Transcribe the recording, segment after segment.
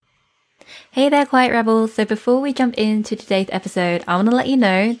Hey there, Quiet Rebels. So before we jump into today's episode, I want to let you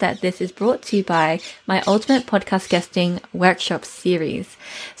know that this is brought to you by my Ultimate Podcast Guesting Workshop series.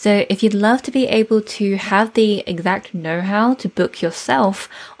 So if you'd love to be able to have the exact know-how to book yourself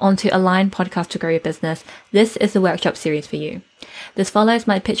onto a line podcast to grow your business, this is the workshop series for you. This follows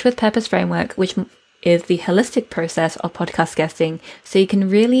my Pitch with Purpose framework, which is the holistic process of podcast guesting, so you can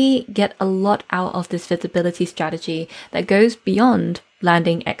really get a lot out of this visibility strategy that goes beyond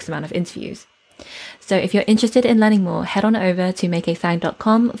landing X amount of interviews. So if you're interested in learning more, head on over to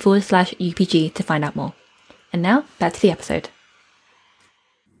makeasang.com/UPG to find out more. And now back to the episode.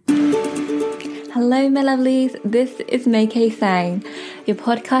 Hello, my lovelies. This is Make A Sang, your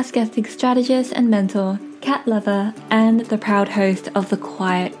podcast guesting strategist and mentor, cat lover, and the proud host of the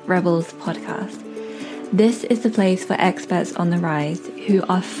Quiet Rebels podcast. This is the place for experts on the rise who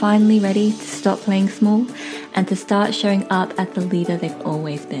are finally ready to stop playing small and to start showing up as the leader they've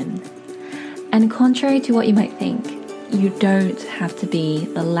always been. And contrary to what you might think, you don't have to be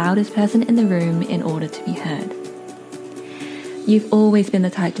the loudest person in the room in order to be heard. You've always been the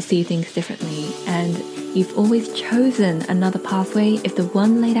type to see things differently, and you've always chosen another pathway if the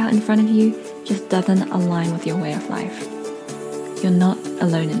one laid out in front of you just doesn't align with your way of life. You're not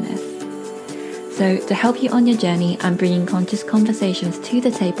alone in this. So to help you on your journey, I'm bringing conscious conversations to the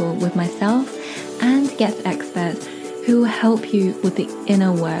table with myself and guest experts who will help you with the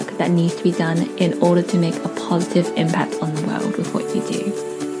inner work that needs to be done in order to make a positive impact on the world with what you do.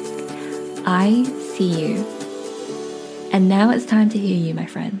 I see you. And now it's time to hear you, my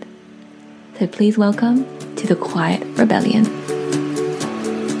friend. So please welcome to the Quiet Rebellion.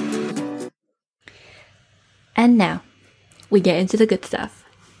 And now we get into the good stuff.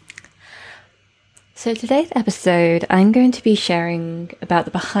 So today's episode, I'm going to be sharing about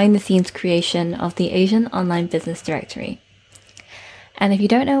the behind-the-scenes creation of the Asian Online Business Directory. And if you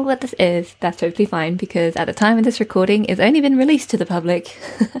don't know what this is, that's totally fine, because at the time of this recording, it's only been released to the public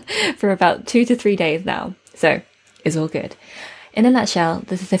for about 2 to 3 days now. So it's all good. In a nutshell,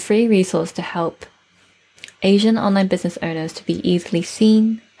 this is a free resource to help Asian online business owners to be easily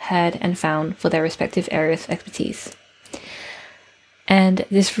seen, heard, and found for their respective areas of expertise. And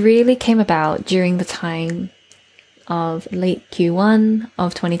this really came about during the time of late Q1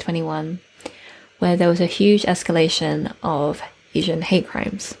 of 2021, where there was a huge escalation of Asian hate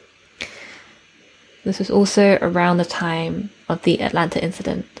crimes. This was also around the time of the Atlanta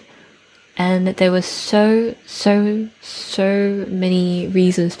incident. And there was so many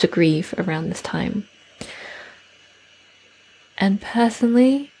reasons to grieve around this time. And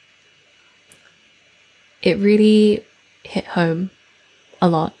personally, it really hit home a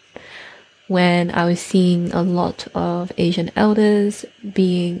lot when I was seeing a lot of Asian elders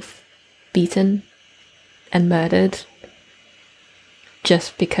being beaten and murdered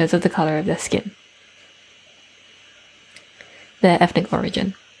just because of the color of their skin, their ethnic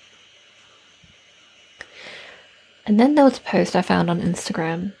origin. And then there was a post I found on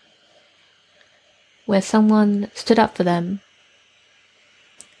Instagram where someone stood up for them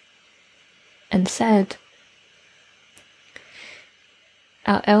and said,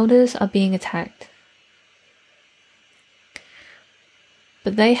 "Our elders are being attacked,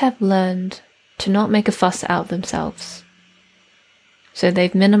 but they have learned to not make a fuss out of themselves. So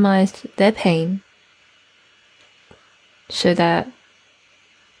they've minimized their pain so that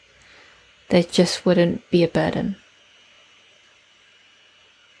they just wouldn't be a burden."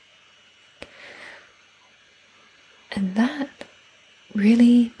 And that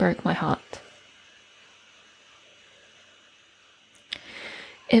really broke my heart.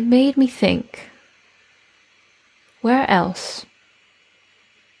 It made me think, where else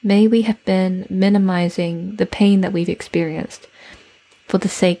may we have been minimizing the pain that we've experienced for the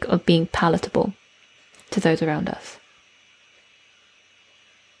sake of being palatable to those around us?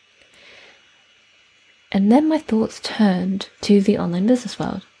 And then my thoughts turned to the online business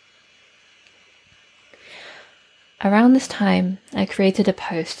world. Around this time, I created a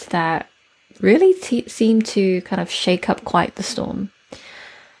post that really seemed to kind of shake up quite the storm.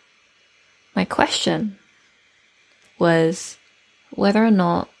 My question was whether or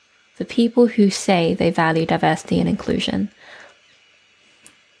not the people who say they value diversity and inclusion,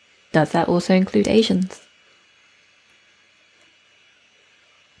 does that also include Asians?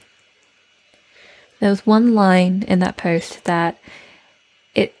 There was one line in that post that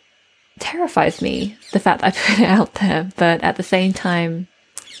it terrifies me, the fact that I put it out there, but at the same time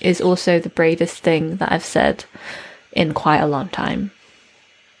is also the bravest thing that I've said in quite a long time.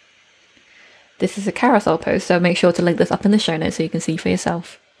 This is a carousel post, so make sure to link this up in the show notes so you can see for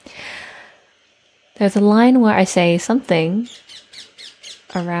yourself. There's a line where I say something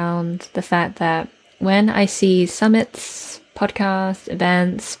around the fact that when I see summits, podcasts,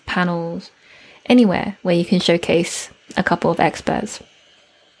 events, panels, anywhere where you can showcase a couple of experts,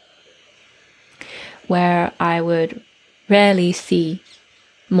 where I would rarely see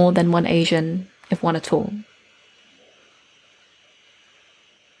more than one Asian, if one at all.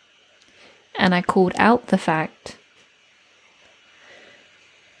 And I called out the fact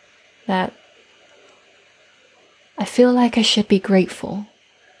that I feel like I should be grateful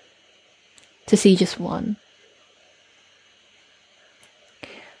to see just one.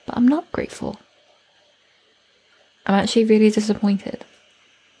 But I'm not grateful. I'm actually really disappointed.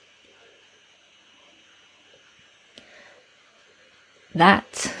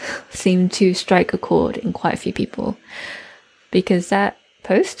 That seemed to strike a chord in quite a few people, because that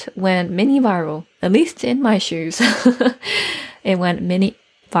post went mini viral, at least in my shoes. It went mini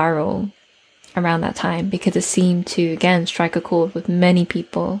viral around that time because it seemed to, again, strike a chord with many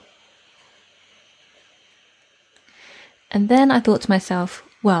people. And then I thought to myself,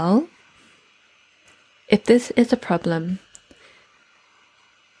 well, if this is a problem,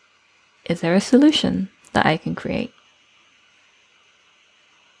 is there a solution that I can create?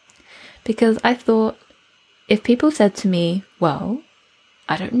 Because I thought, if people said to me, well,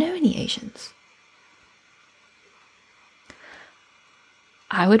 I don't know any Asians,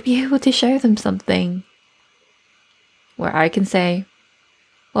 I would be able to show them something where I can say,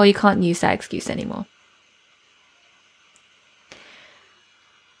 well, you can't use that excuse anymore.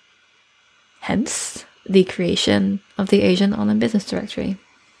 Hence, the creation of the Asian Online Business Directory.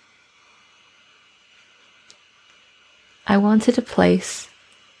 I wanted a place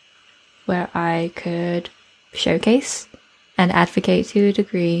where I could showcase and advocate to a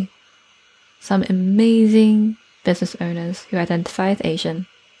degree some amazing business owners who identify as Asian.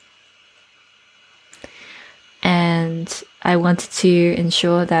 And I wanted to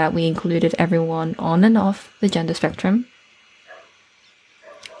ensure that we included everyone on and off the gender spectrum.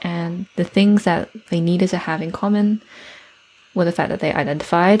 And the things that they needed to have in common were the fact that they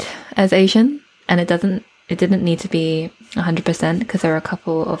identified as Asian, and it didn't need to be 100% because there were a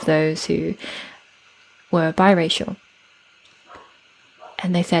couple of those who were biracial.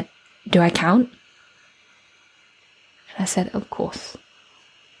 And they said, do I count? And I said, of course.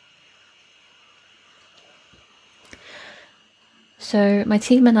 So my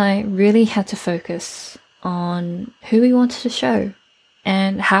team and I really had to focus on who we wanted to show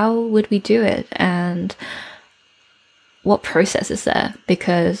and how would we do it and what process is there,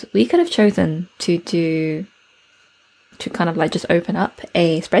 because we could have chosen to kind of like just open up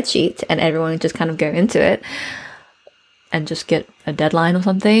a spreadsheet and everyone would just kind of go into it and just get a deadline or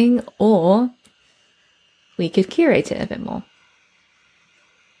something, or we could curate it a bit more.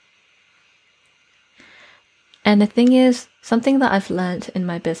 And the thing is, something that I've learned in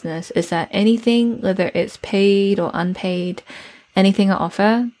my business is that anything, whether it's paid or unpaid, anything I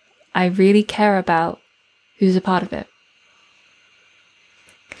offer, I really care about who's a part of it.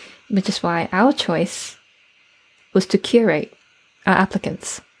 Which is why our choice was to curate our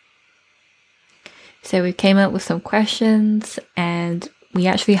applicants. So we came up with some questions and we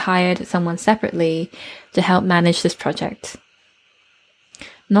actually hired someone separately to help manage this project.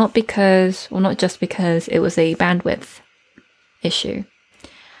 Not just because it was a bandwidth issue,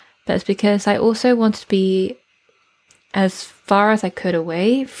 but it's because I also wanted to be as far as I could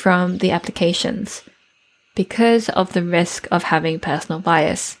away from the applications because of the risk of having personal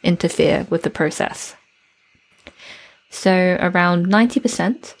bias interfere with the process. So around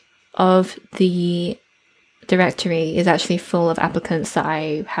 90% of the directory is actually full of applicants that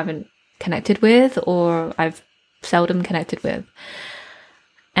I haven't connected with or I've seldom connected with.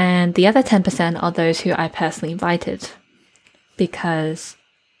 And the other 10% are those who I personally invited, because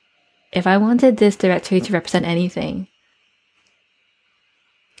if I wanted this directory to represent anything,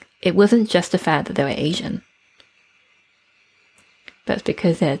 it wasn't just the fact that they were Asian, but it's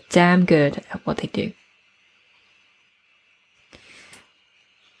because they're damn good at what they do.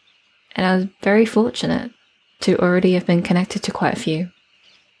 And I was very fortunate to already have been connected to quite a few.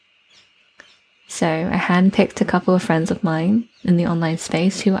 So I handpicked a couple of friends of mine in the online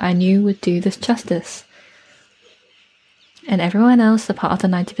space who I knew would do this justice. And everyone else, a part of the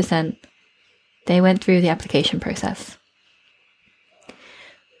 90%, they went through the application process.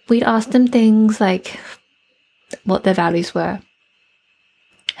 We'd ask them things like what their values were.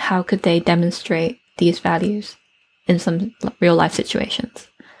 How could they demonstrate these values in some real life situations?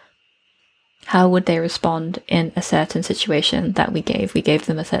 How would they respond in a certain situation that we gave? We gave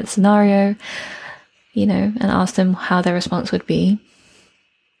them a certain scenario, and asked them how their response would be.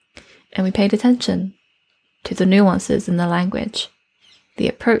 And we paid attention to the nuances in the language, the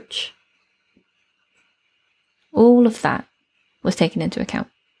approach. All of that was taken into account.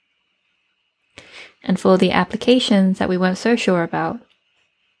 And for the applications that we weren't so sure about,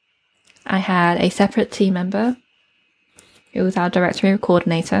 I had a separate team member who was our directory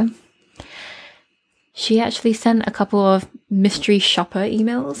coordinator. She actually sent a couple of mystery shopper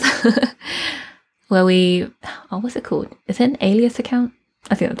emails where what's it called? Is it an alias account?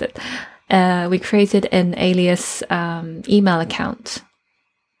 I think that's it. We created an alias email account,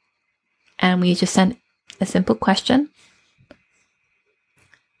 and we just sent a simple question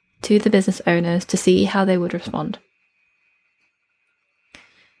to the business owners to see how they would respond.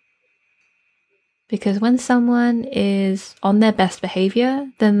 Because when someone is on their best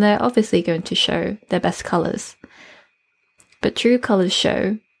behavior, then they're obviously going to show their best colors. But true colors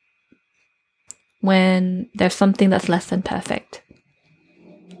show when there's something that's less than perfect.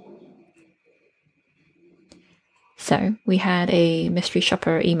 So we had a mystery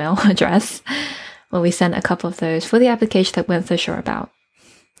shopper email address where we sent a couple of those for the application that we weren't so sure about.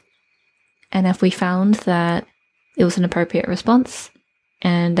 And if we found that it was an appropriate response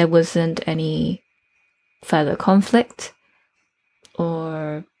and there wasn't any further conflict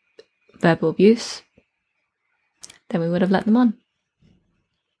or verbal abuse, then we would have let them on.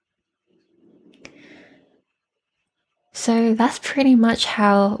 So that's pretty much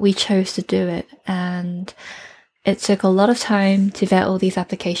how we chose to do it. And it took a lot of time to vet all these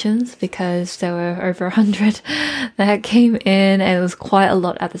applications because there were over 100 that came in, and it was quite a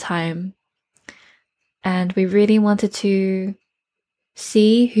lot at the time. And we really wanted to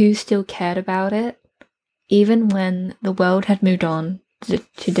see who still cared about it, even when the world had moved on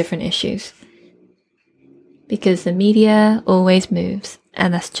to different issues. Because the media always moves,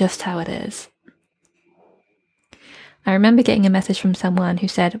 and that's just how it is. I remember getting a message from someone who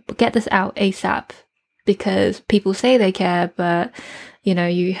said, get this out ASAP, because people say they care, but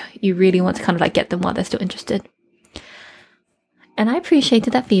you really want to kind of like get them while they're still interested. And I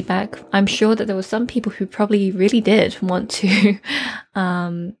appreciated that feedback. I'm sure that there were some people who probably really did want to, get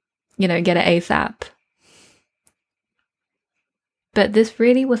it ASAP. But this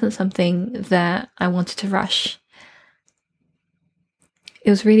really wasn't something that I wanted to rush. It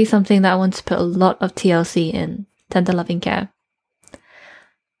was really something that I wanted to put a lot of TLC in, tender loving care.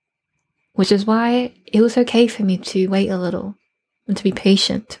 Which is why it was okay for me to wait a little and to be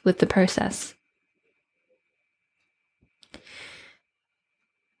patient with the process.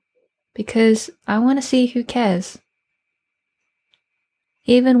 Because I want to see who cares.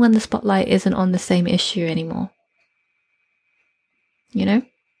 Even when the spotlight isn't on the same issue anymore.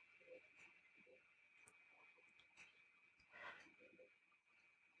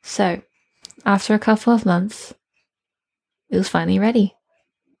 So, after a couple of months, it was finally ready.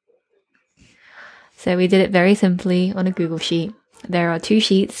 So we did it very simply on a Google Sheet. There are 2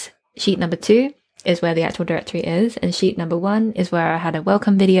 sheets. Sheet number 2 is where the actual directory is, and sheet number 1 is where I had a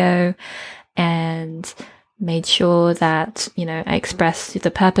welcome video and made sure that, I expressed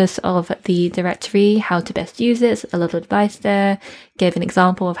the purpose of the directory, how to best use it, a little advice there, gave an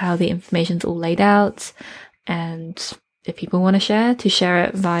example of how the information's all laid out, and if people want to share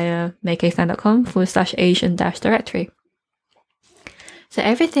it via makeasang.com/Asian-directory. So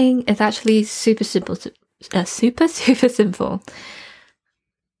everything is actually super simple, super simple.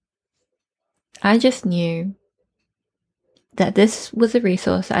 I just knew that this was a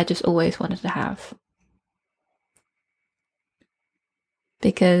resource I just always wanted to have.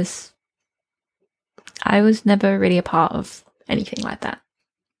 Because I was never really a part of anything like that.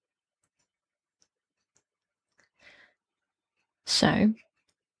 So,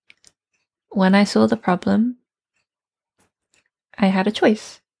 when I saw the problem, I had a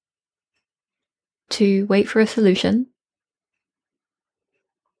choice to wait for a solution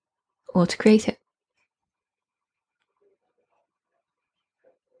or to create it.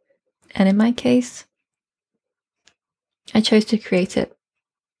 And in my case, I chose to create it.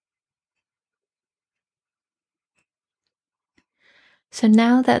 So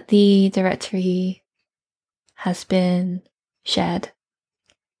now that the directory has been shared,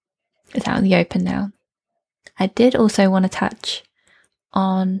 it's out in the open now, I did also want to touch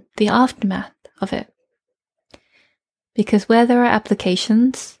on the aftermath of it. Because where there are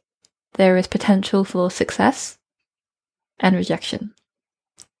applications, there is potential for success and rejection.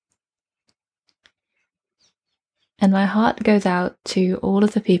 And my heart goes out to all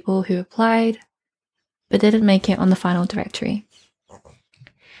of the people who applied but didn't make it on the final directory.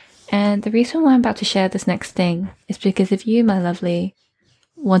 And the reason why I'm about to share this next thing is because if you, my lovely,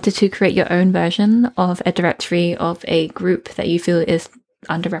 wanted to create your own version of a directory of a group that you feel is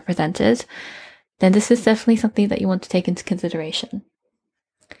underrepresented, then this is definitely something that you want to take into consideration.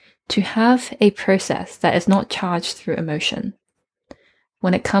 to have a process that is not charged through emotion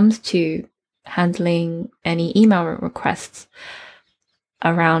when it comes to handling any email requests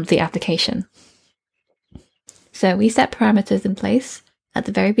around the application. So we set parameters in place at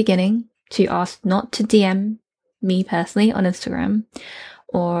the very beginning to ask not to DM me personally on Instagram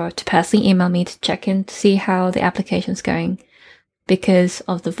or to personally email me to check in to see how the application's going because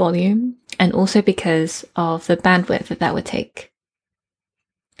of the volume and also because of the bandwidth that would take.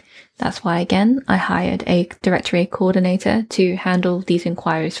 That's why, again, I hired a directory coordinator to handle these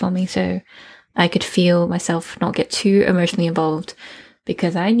inquiries for me so I could feel myself not get too emotionally involved,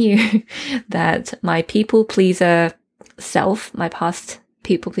 because I knew that my people pleaser self, my past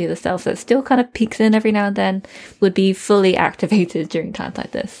people pleaser self that still kind of peeks in every now and then, would be fully activated during times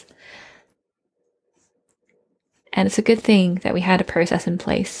like this. And it's a good thing that we had a process in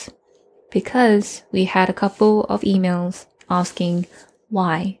place, because we had a couple of emails asking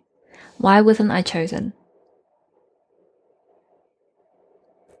why. Why wasn't I chosen?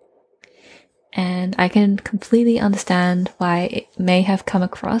 And I can completely understand why it may have come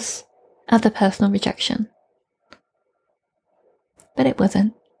across as a personal rejection. But it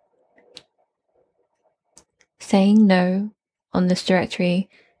wasn't. Saying no on this directory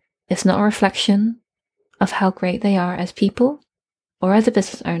is not a reflection of how great they are as people or as a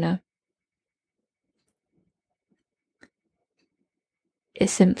business owner. It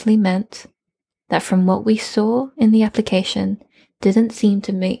simply meant that from what we saw in the application didn't seem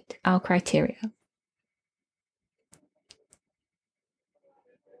to meet our criteria.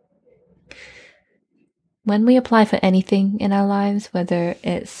 When we apply for anything in our lives, whether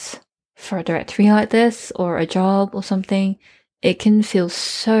it's for a directory like this or a job or something, it can feel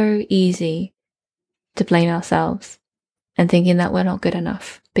so easy to blame ourselves and thinking that we're not good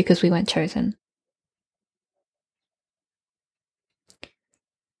enough because we weren't chosen.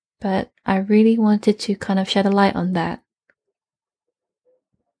 But I really wanted to kind of shed a light on that.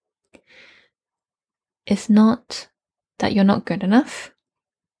 It's not that you're not good enough.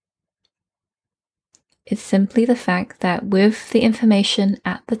 It's simply the fact that with the information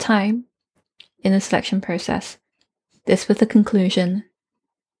at the time in the selection process, this was the conclusion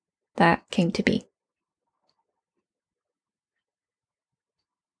that came to be.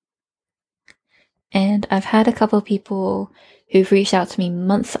 And I've had a couple of people who've reached out to me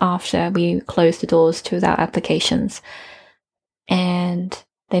months after we closed the doors to our applications, and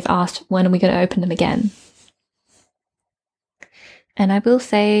they've asked, when are we going to open them again? And I will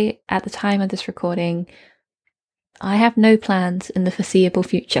say, at the time of this recording, I have no plans in the foreseeable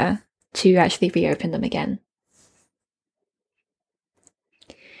future to actually reopen them again.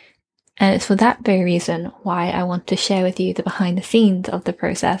 And it's for that very reason why I want to share with you the behind the scenes of the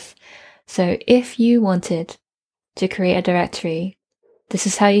process. So if you wanted to create a directory, this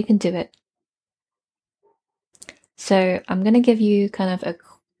is how you can do it. So I'm going to give you kind of a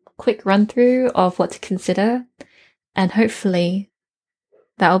quick run through of what to consider, and hopefully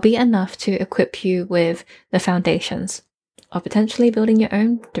that will be enough to equip you with the foundations of potentially building your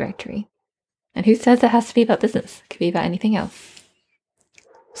own directory. And who says it has to be about business? It could be about anything else.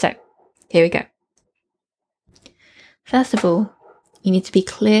 So here we go. First of all, you need to be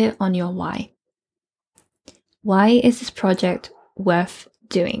clear on your why. Why is this project worth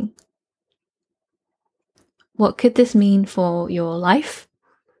doing? What could this mean for your life,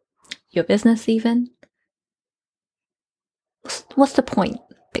 your business even? What's the point,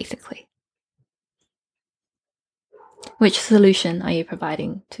 basically? Which solution are you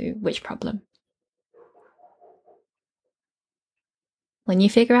providing to which problem? When you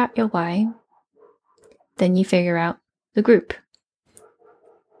figure out your why, then you figure out the group.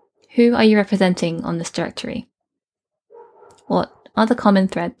 Who are you representing on this directory? What are the common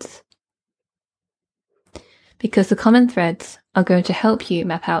threads? Because the common threads are going to help you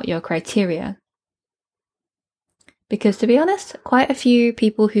map out your criteria. Because to be honest, quite a few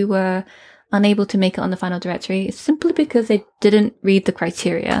people who were unable to make it on the final directory is simply because they didn't read the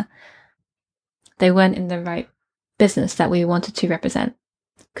criteria. They weren't in the right business that we wanted to represent,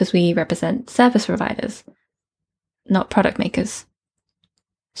 because we represent service providers, not product makers.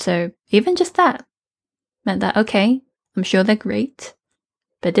 So even just that meant that, okay, I'm sure they're great,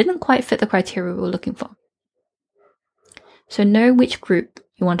 but didn't quite fit the criteria we were looking for. So know which group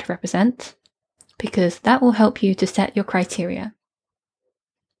you want to represent, because that will help you to set your criteria.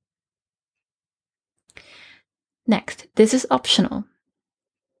 Next, this is optional.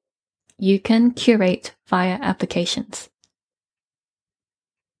 You can curate via applications.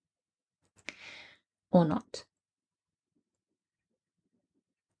 Or not.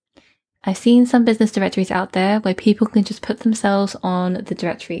 I've seen some business directories out there where people can just put themselves on the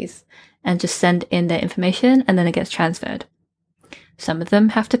directories and just send in their information and then it gets transferred. Some of them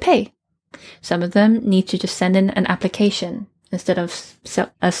have to pay. Some of them need to just send in an application instead of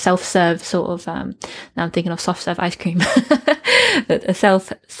a self-serve sort of, now I'm thinking of soft-serve ice cream, but a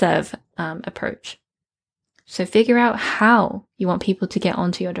self-serve approach. So figure out how you want people to get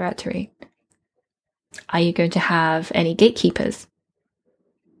onto your directory. Are you going to have any gatekeepers?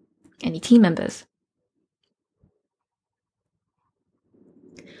 Any team members?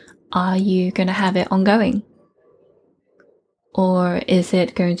 Are you going to have it ongoing? Or is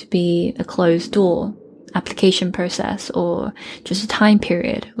it going to be a closed door application process or just a time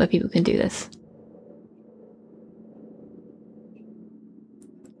period where people can do this?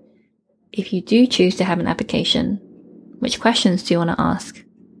 If you do choose to have an application, which questions do you want to ask?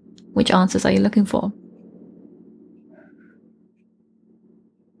 Which answers are you looking for?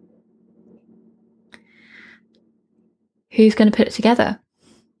 Who's going to put it together?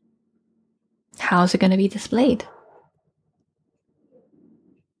 How's it going to be displayed?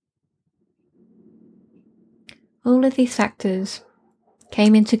 All of these factors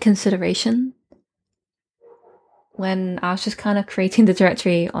came into consideration when I was just kind of creating the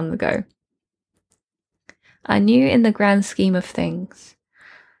directory on the go. I knew in the grand scheme of things,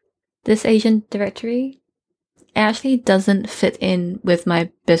 this Asian directory actually doesn't fit in with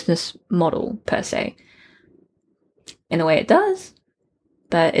my business model per se. In a way it does,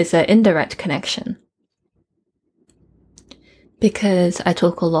 but it's an indirect connection. Because I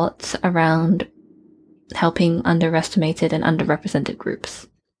talk a lot around helping underestimated and underrepresented groups.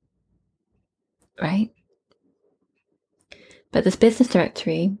 Right? But this business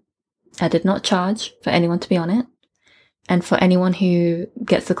directory, I did not charge for anyone to be on it. And for anyone who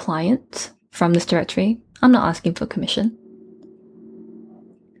gets a client from this directory, I'm not asking for commission.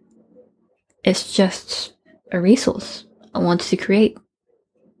 It's just a resource I wanted to create.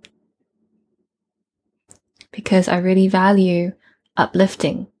 Because I really value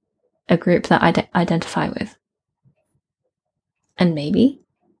uplifting a group that I identify with. And maybe,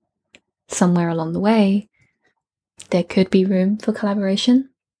 somewhere along the way, there could be room for collaboration.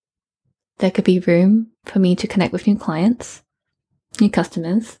 There could be room for me to connect with new clients, new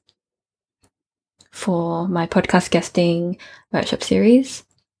customers, for my podcast guesting workshop series,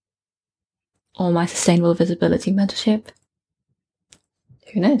 or my sustainable visibility mentorship.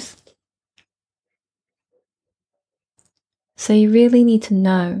 Who knows? So you really need to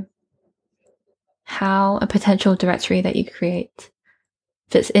know how a potential directory that you create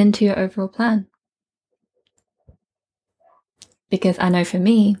fits into your overall plan. Because I know for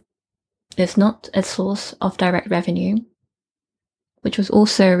me, it's not a source of direct revenue, which was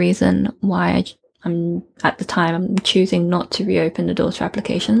also a reason why I'm choosing not to reopen the doors for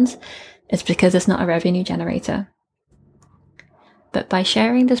applications. It's because it's not a revenue generator. But by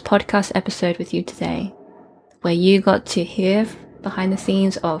sharing this podcast episode with you today, where you got to hear behind the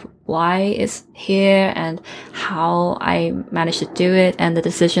scenes of why it's here and how I managed to do it and the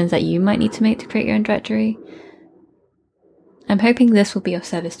decisions that you might need to make to create your own directory, I'm hoping this will be of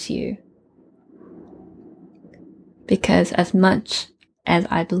service to you. Because as much as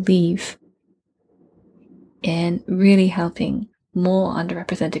I believe in really helping more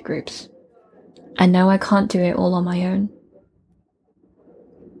underrepresented groups, I know I can't do it all on my own.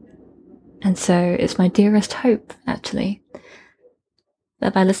 And so it's my dearest hope, actually,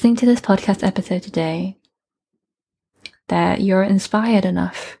 that by listening to this podcast episode today, that you're inspired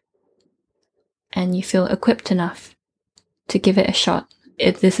enough and you feel equipped enough to give it a shot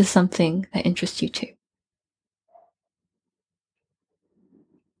if this is something that interests you too.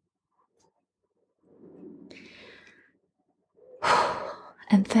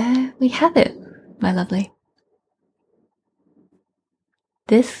 And there we have it, my lovely.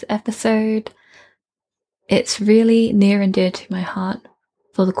 This episode, it's really near and dear to my heart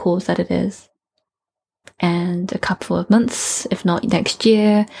for the cause that it is. And a couple of months, if not next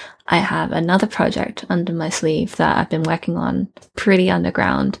year, I have another project under my sleeve that I've been working on pretty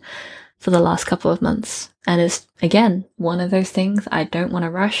underground for the last couple of months. And it's, again, one of those things I don't want to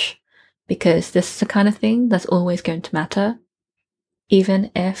rush, because this is the kind of thing that's always going to matter,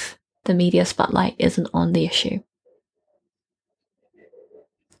 even if the media spotlight isn't on the issue.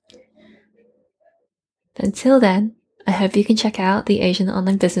 But until then, I hope you can check out the Asian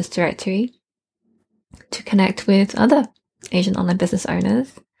Online Business Directory to connect with other Asian online business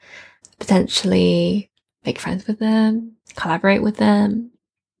owners, potentially make friends with them, collaborate with them,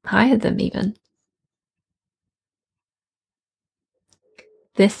 hire them even.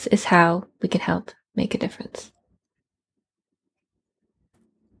 This is how we can help make a difference.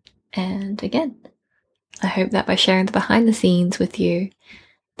 And again, I hope that by sharing the behind the scenes with you,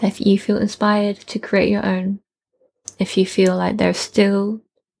 that if you feel inspired to create your own, if you feel like there's still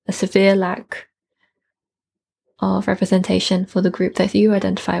a severe lack of representation for the group that you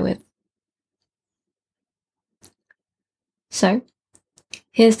identify with. So,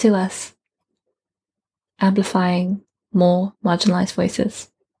 here's to us, amplifying more marginalized voices.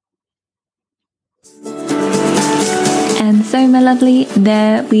 And so, my lovely,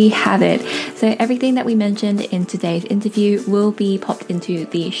 there we have it. So everything that we mentioned in today's interview will be popped into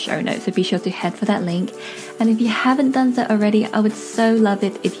the show notes. So be sure to head for that link. And if you haven't done so already, I would so love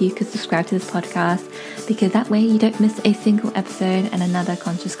it if you could subscribe to this podcast, because that way you don't miss a single episode and another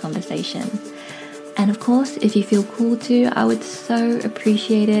conscious conversation. And of course, if you feel called to, I would so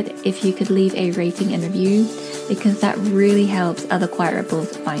appreciate it if you could leave a rating and review, because that really helps other quiet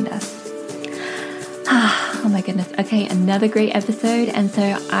rebels find us. Oh my goodness. Okay, another great episode. And so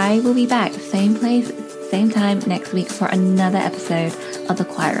I will be back, same place, same time next week for another episode of the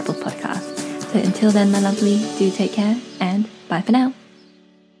Quiet Rebels podcast. So until then, my lovely, do take care and bye for now.